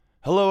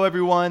Hello,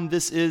 everyone.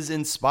 This is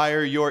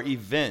Inspire Your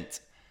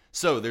Event.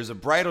 So, there's a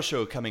bridal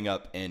show coming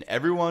up, and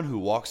everyone who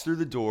walks through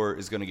the door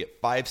is going to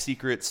get 5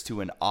 secrets to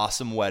an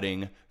awesome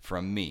wedding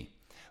from me.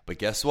 But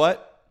guess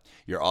what?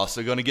 You're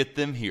also going to get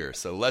them here.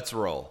 So, let's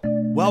roll.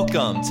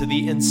 Welcome to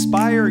the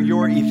Inspire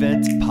Your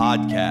Event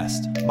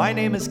podcast. My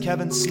name is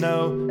Kevin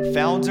Snow,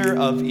 founder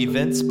of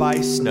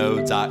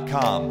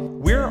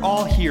eventsbysnow.com. We're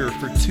all here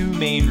for 2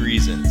 main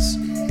reasons.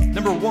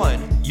 Number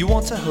 1, you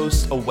want to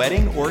host a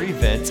wedding or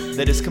event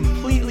that is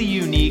completely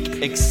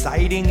unique,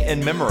 exciting,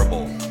 and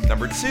memorable.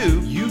 Number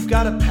 2, you've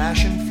got a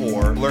passion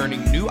for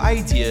learning new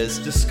ideas,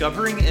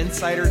 discovering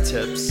insider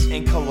tips,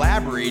 and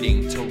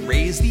collaborating to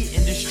raise the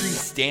industry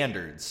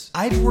standards.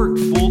 I've worked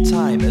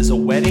full-time as a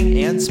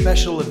wedding and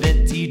special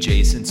event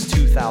DJ since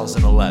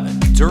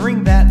 2011.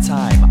 During that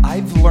time,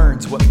 I've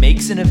learned what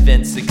makes an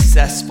event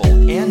successful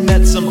and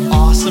met some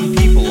awesome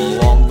people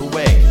along the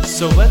way.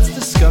 So let's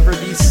discover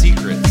these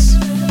secrets,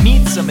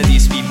 meet some of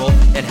these people,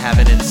 and have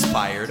an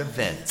inspired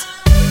event.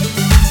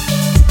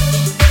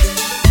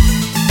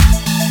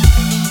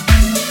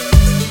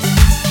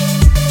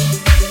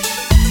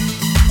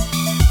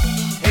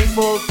 Hey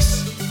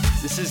folks,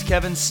 this is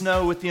Kevin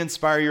Snow with the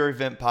Inspire Your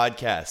Event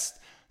podcast.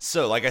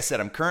 So like I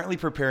said, I'm currently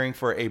preparing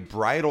for a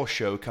bridal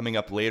show coming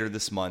up later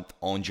this month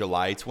on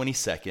July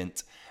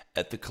 22nd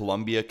at the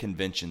Columbia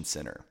Convention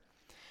Center.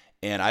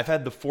 And I've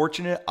had the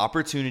fortunate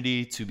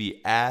opportunity to be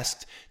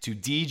asked to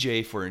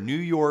DJ for New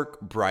York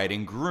Bride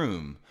and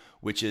Groom,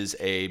 which is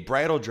a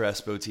bridal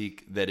dress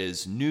boutique that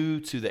is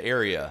new to the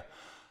area.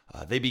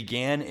 They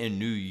began in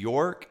New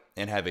York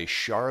and have a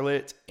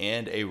Charlotte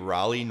and a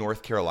Raleigh,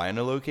 North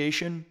Carolina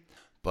location,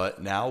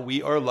 but now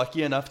we are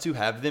lucky enough to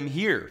have them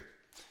here.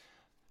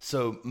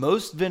 So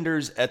most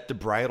vendors at the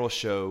bridal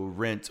show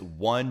rent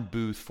one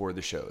booth for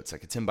the show. It's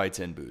like a 10 by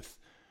 10 booth.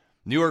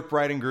 New York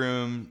Bride and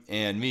Groom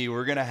and me,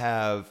 we're going to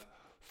have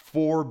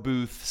 4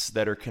 booths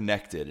that are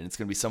connected, and it's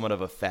going to be somewhat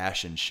of a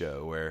fashion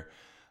show where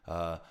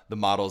the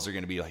models are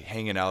going to be like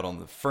hanging out on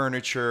the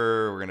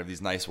furniture. We're going to have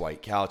these nice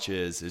white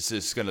couches. It's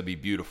just going to be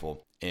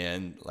beautiful.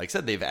 And like I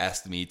said, they've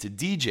asked me to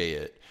DJ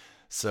it.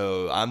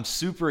 So I'm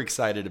super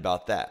excited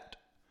about that.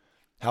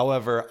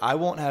 However, I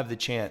won't have the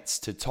chance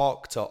to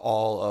talk to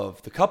all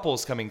of the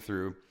couples coming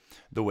through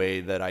the way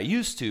that I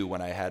used to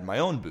when I had my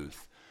own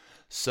booth.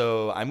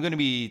 So I'm going to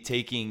be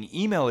taking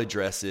email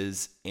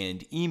addresses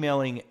and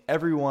emailing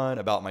everyone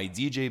about my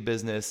DJ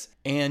business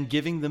and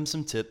giving them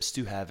some tips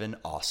to have an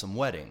awesome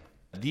wedding.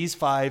 These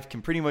 5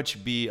 can pretty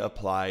much be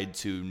applied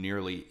to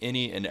nearly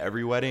any and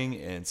every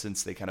wedding, and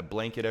since they kind of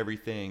blanket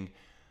everything,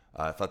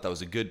 I thought that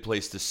was a good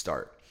place to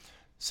start.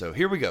 So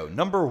here we go.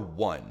 Number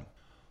 1,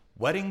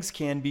 weddings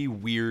can be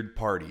weird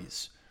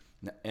parties.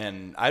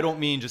 And I don't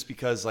mean just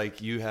because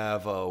like you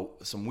have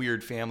some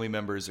weird family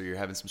members or you're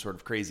having some sort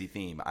of crazy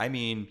theme. I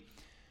mean,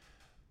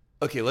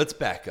 okay, let's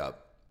back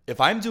up.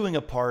 If I'm doing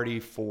a party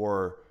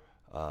for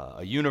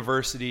a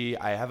university,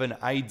 I have an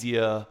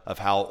idea of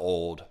how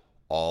old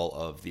all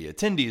of the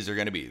attendees are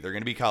going to be. They're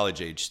going to be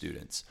college-age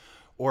students.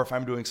 Or if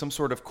I'm doing some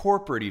sort of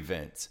corporate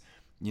event,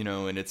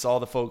 and it's all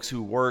the folks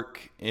who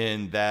work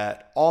in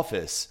that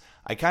office,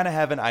 I kind of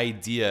have an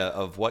idea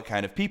of what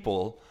kind of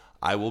people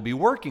I will be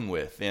working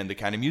with and the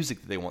kind of music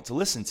that they want to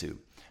listen to.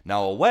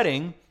 Now, a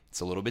wedding,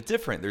 it's a little bit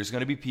different. There's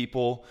going to be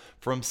people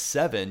from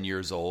 7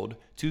 years old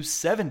to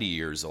 70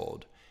 years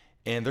old,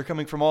 and they're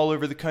coming from all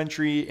over the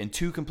country in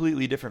 2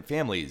 completely different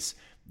families.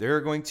 There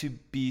are going to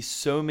be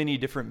so many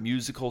different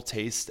musical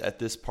tastes at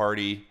this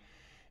party.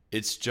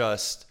 It's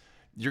just,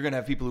 you're going to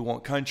have people who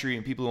want country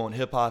and people who want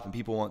hip hop and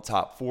people who want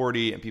top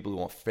 40 and people who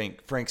want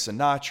Frank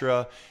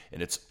Sinatra,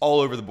 and it's all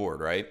over the board,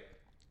 right?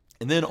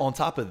 And then on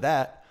top of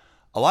that,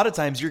 a lot of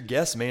times your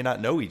guests may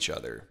not know each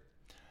other.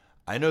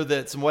 I know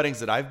that some weddings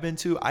that I've been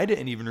to, I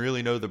didn't even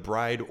really know the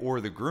bride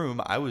or the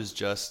groom. I was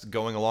just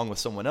going along with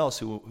someone else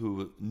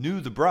who knew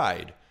the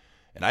bride,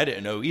 and I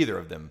didn't know either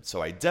of them.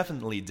 So I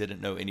definitely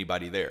didn't know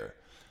anybody there.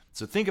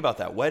 So think about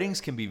that. Weddings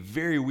can be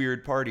very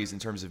weird parties in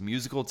terms of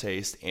musical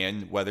taste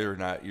and whether or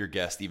not your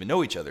guests even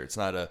know each other. It's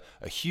not a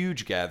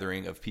huge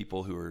gathering of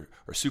people who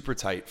are super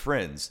tight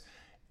friends.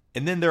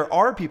 And then there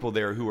are people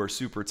there who are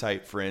super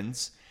tight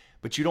friends,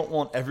 but you don't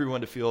want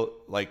everyone to feel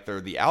like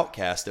they're the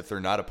outcast if they're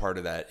not a part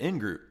of that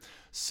in-group.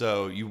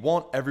 So you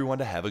want everyone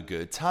to have a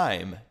good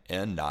time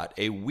and not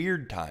a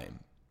weird time.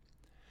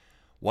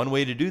 One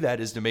way to do that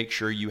is to make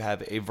sure you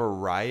have a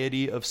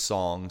variety of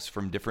songs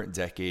from different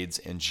decades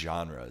and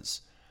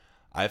genres.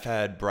 I've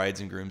had brides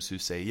and grooms who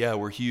say, yeah,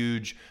 we're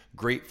huge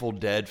Grateful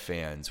Dead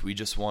fans. We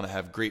just want to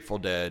have Grateful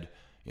Dead,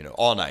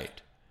 all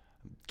night.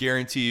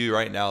 Guarantee you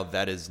right now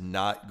that is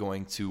not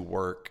going to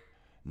work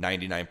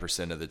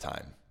 99% of the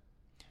time.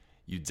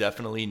 You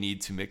definitely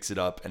need to mix it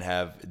up and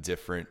have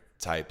different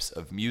types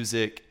of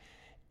music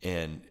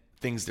and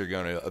things that are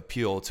going to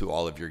appeal to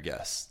all of your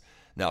guests.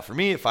 Now, for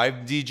me, if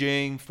I'm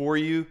DJing for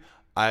you,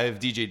 I've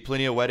DJed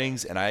plenty of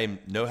weddings and I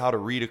know how to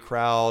read a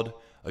crowd.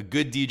 A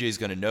good DJ is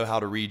going to know how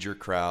to read your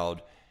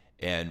crowd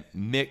and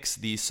mix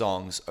these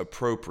songs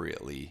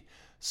appropriately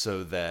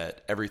so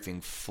that everything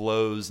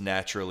flows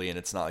naturally and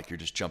it's not like you're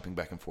just jumping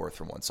back and forth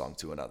from one song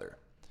to another.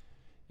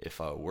 If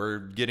we're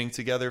getting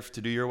together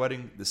to do your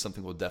wedding, this is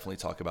something we'll definitely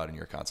talk about in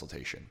your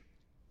consultation.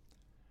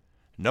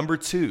 Number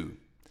 2,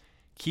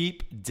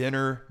 keep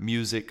dinner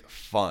music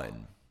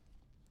fun.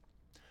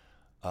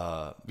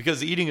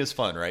 Because eating is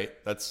fun, right?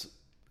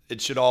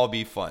 It should all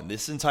be fun.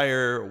 This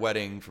entire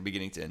wedding from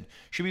beginning to end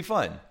should be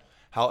fun.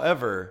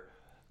 However,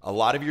 a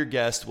lot of your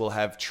guests will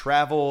have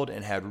traveled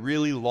and had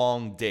really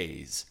long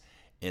days.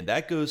 And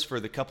that goes for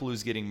the couple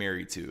who's getting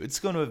married too.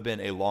 It's going to have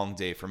been a long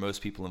day for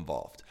most people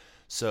involved.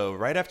 So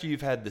right after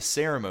you've had the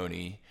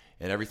ceremony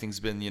and everything's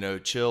been,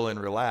 chill and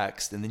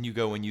relaxed, and then you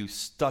go and you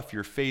stuff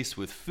your face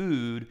with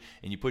food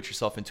and you put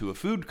yourself into a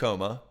food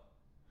coma,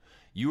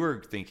 you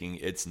are thinking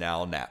it's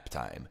now nap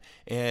time.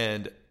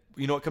 And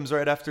you know what comes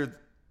right after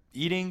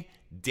eating?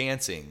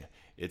 Dancing.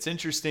 It's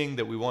interesting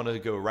that we want to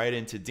go right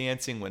into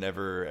dancing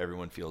whenever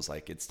everyone feels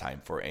like it's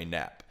time for a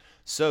nap.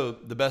 So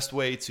the best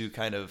way to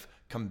kind of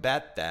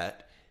combat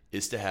that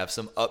is to have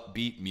some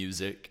upbeat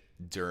music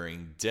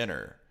during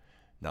dinner.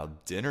 Now,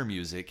 dinner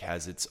music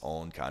has its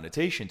own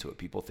connotation to it.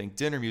 People think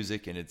dinner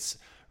music and it's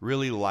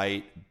really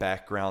light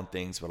background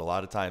things, but a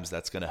lot of times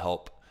that's going to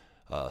help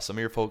some of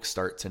your folks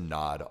start to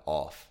nod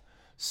off.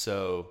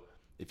 So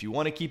if you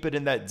want to keep it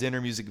in that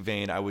dinner music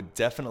vein, I would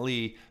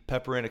definitely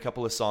pepper in a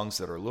couple of songs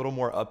that are a little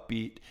more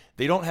upbeat.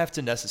 They don't have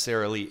to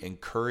necessarily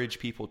encourage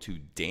people to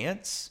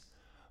dance,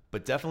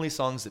 but definitely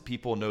songs that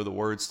people know the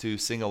words to,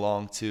 sing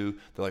along to.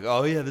 They're like,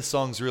 oh yeah, this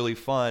song's really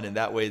fun. And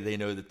that way they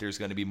know that there's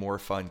going to be more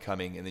fun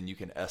coming. And then you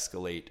can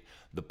escalate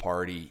the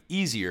party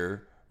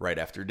easier right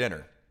after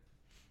dinner.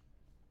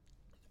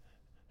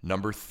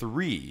 Number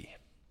 3,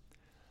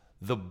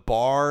 the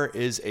bar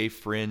is a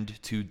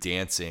friend to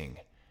dancing.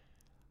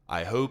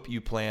 I hope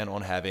you plan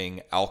on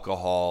having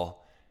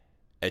alcohol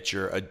at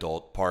your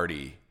adult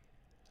party.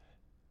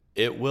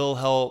 It will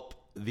help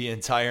the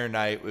entire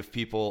night if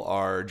people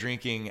are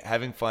drinking,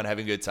 having fun,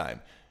 having a good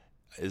time.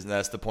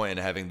 That's the point in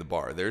having the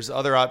bar. There's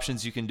other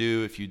options you can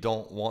do if you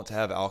don't want to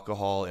have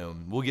alcohol,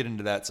 and we'll get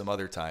into that some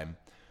other time.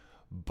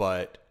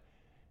 But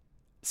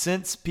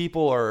since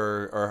people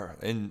are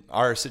in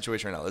our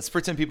situation right now, let's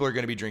pretend people are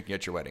going to be drinking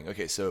at your wedding.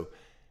 Okay, so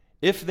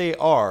if they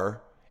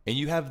are, and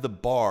you have the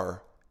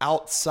bar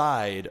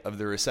outside of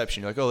the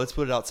reception, you're like, oh, let's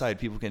put it outside.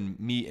 People can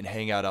meet and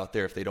hang out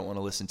there if they don't want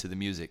to listen to the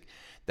music.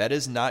 That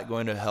is not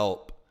going to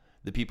help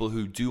the people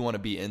who do want to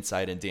be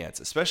inside and dance.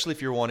 Especially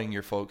if you're wanting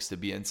your folks to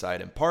be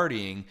inside and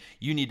partying,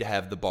 you need to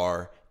have the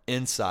bar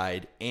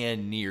inside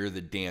and near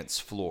the dance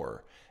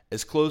floor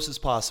as close as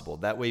possible.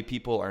 That way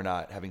people are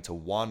not having to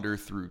wander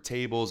through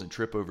tables and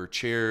trip over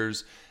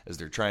chairs as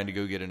they're trying to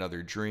go get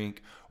another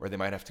drink, or they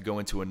might have to go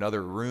into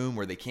another room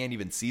where they can't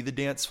even see the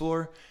dance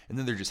floor, and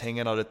then they're just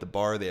hanging out at the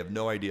bar. They have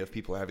no idea if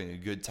people are having a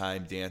good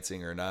time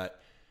dancing or not.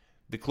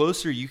 The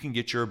closer you can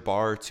get your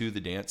bar to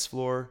the dance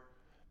floor,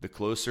 the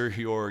closer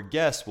your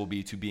guests will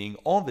be to being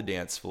on the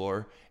dance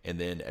floor, and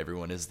then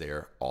everyone is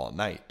there all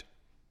night.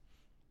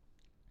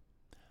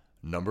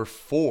 Number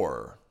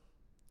 4.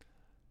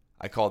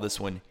 I call this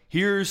one,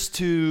 here's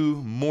to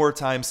more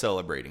time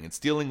celebrating. It's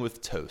dealing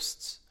with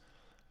toasts.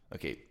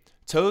 Okay,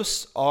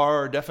 toasts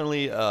are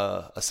definitely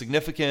a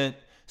significant,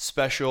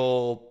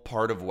 special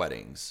part of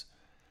weddings.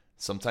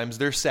 Sometimes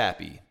they're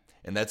sappy,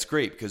 and that's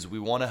great because we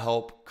want to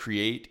help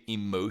create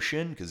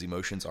emotion because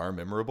emotions are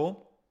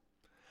memorable.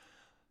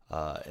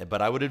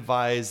 But I would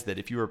advise that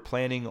if you are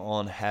planning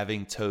on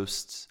having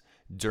toasts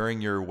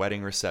during your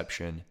wedding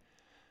reception,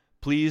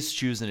 please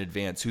choose in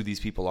advance who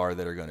these people are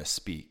that are going to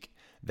speak.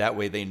 That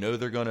way they know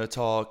they're going to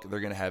talk, they're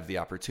going to have the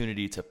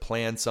opportunity to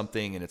plan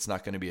something, and it's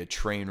not going to be a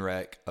train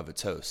wreck of a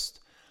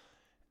toast.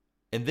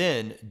 And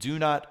then do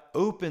not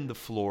open the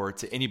floor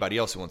to anybody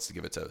else who wants to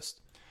give a toast,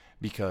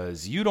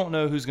 because you don't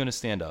know who's going to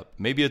stand up.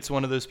 Maybe it's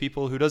one of those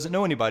people who doesn't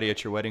know anybody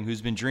at your wedding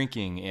who's been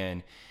drinking,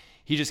 and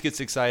he just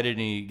gets excited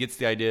and he gets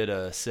the idea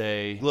to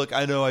say, look,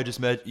 I know I just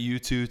met you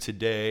two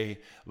today,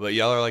 but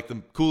y'all are like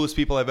the coolest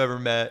people I've ever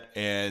met,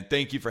 and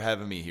thank you for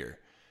having me here.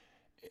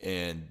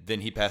 And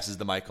then he passes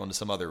the mic on to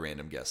some other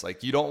random guest.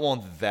 Like, you don't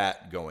want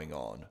that going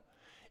on.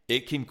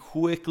 It can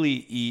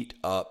quickly eat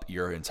up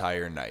your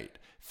entire night.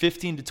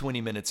 15 to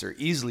 20 minutes are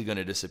easily going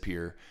to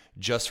disappear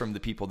just from the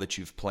people that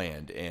you've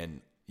planned.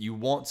 And you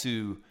want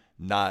to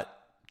not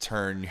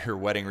turn your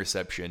wedding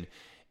reception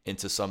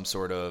into some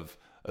sort of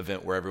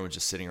event where everyone's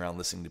just sitting around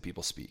listening to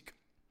people speak.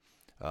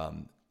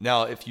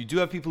 Now, if you do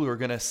have people who are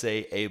going to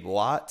say a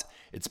lot,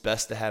 it's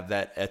best to have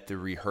that at the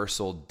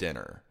rehearsal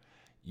dinner.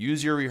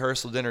 Use your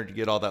rehearsal dinner to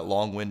get all that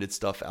long-winded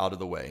stuff out of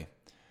the way.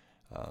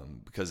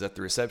 Because at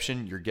the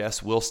reception, your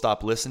guests will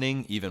stop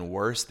listening. Even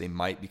worse, they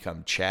might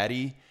become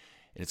chatty.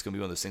 And it's going to be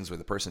one of those things where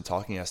the person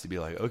talking has to be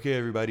like, okay,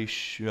 everybody,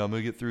 I'm going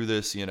to get through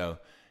this,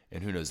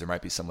 And who knows, there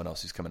might be someone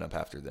else who's coming up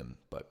after them.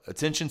 But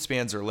attention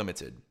spans are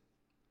limited.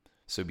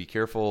 So be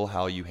careful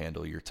how you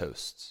handle your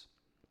toasts.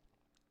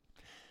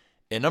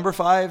 And number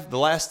 5, the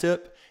last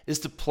tip, is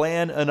to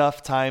plan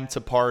enough time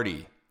to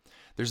party.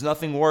 There's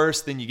nothing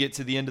worse than you get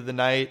to the end of the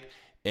night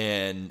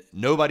and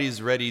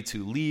nobody's ready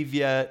to leave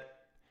yet.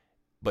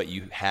 but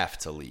you have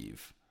to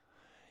leave.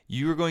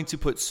 You are going to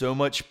put so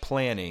much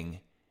planning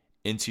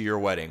into your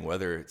wedding,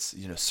 whether it's,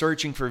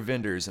 searching for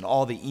vendors and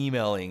all the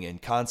emailing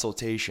and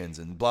consultations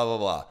and blah, blah,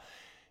 blah.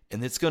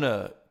 And it's going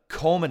to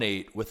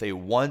culminate with a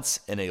once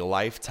in a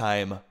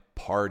lifetime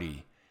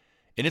party.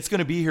 And it's going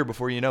to be here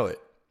before you know it.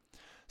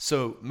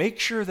 So make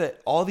sure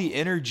that all the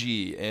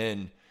energy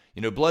and,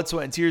 blood,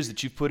 sweat, and tears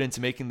that you've put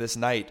into making this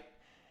night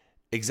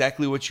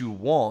exactly what you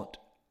want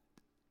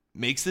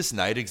makes this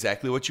night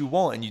exactly what you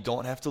want, and you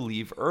don't have to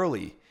leave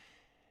early.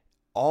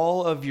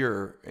 All of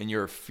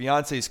your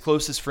fiance's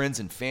closest friends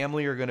and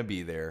family are going to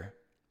be there.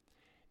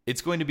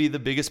 It's going to be the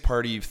biggest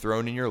party you've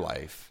thrown in your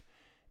life.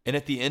 And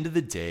at the end of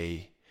the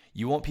day,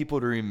 you want people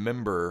to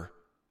remember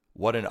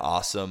what an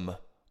awesome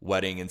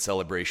wedding and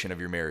celebration of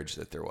your marriage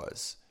that there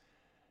was.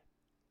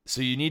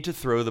 So you need to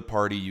throw the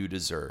party you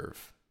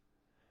deserve.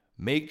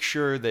 Make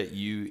sure that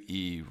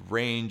you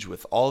arrange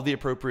with all the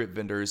appropriate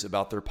vendors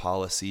about their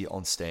policy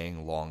on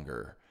staying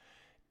longer.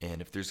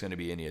 And if there's going to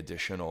be any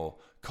additional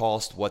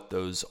cost, what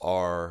those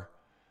are.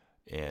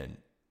 And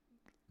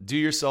do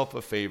yourself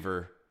a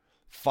favor,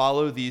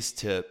 follow these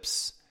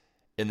tips,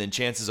 and then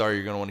chances are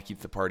you're going to want to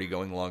keep the party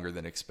going longer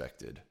than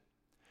expected.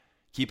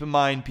 Keep in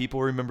mind,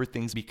 people remember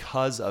things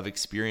because of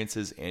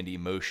experiences and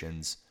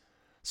emotions.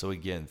 So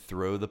again,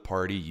 throw the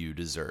party you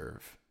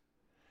deserve.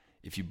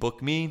 If you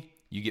book me,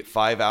 you get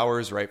 5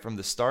 hours right from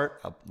the start.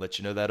 I'll let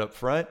you know that up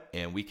front,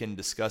 and we can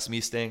discuss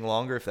me staying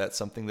longer if that's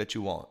something that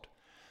you want.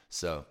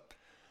 So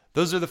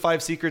those are the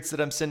 5 secrets that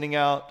I'm sending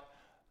out,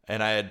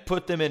 and I had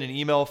put them in an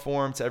email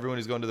form to everyone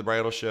who's going to the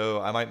bridal show.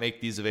 I might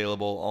make these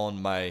available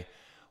on my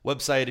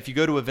website. If you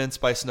go to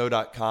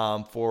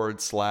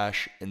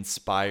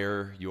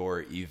eventsbysnow.com/inspire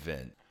your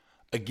event.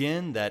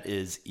 Again, that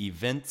is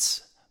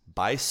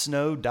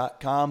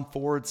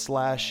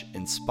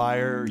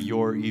eventsbysnow.com/inspire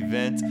your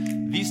event.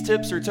 These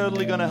tips are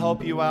totally going to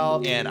help you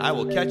out, and I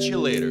will catch you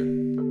later.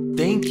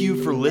 Thank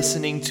you for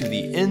listening to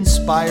the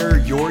Inspire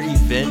Your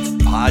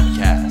Event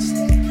podcast.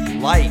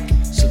 Like,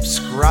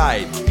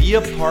 subscribe, be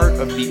a part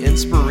of the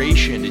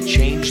inspiration to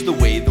change the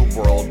way the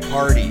world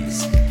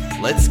parties.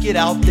 Let's get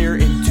out there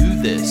and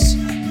do this.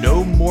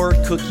 No more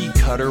cookie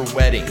cutter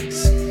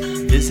weddings.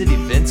 Visit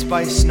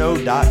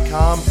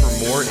eventsbysnow.com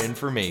for more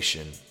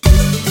information.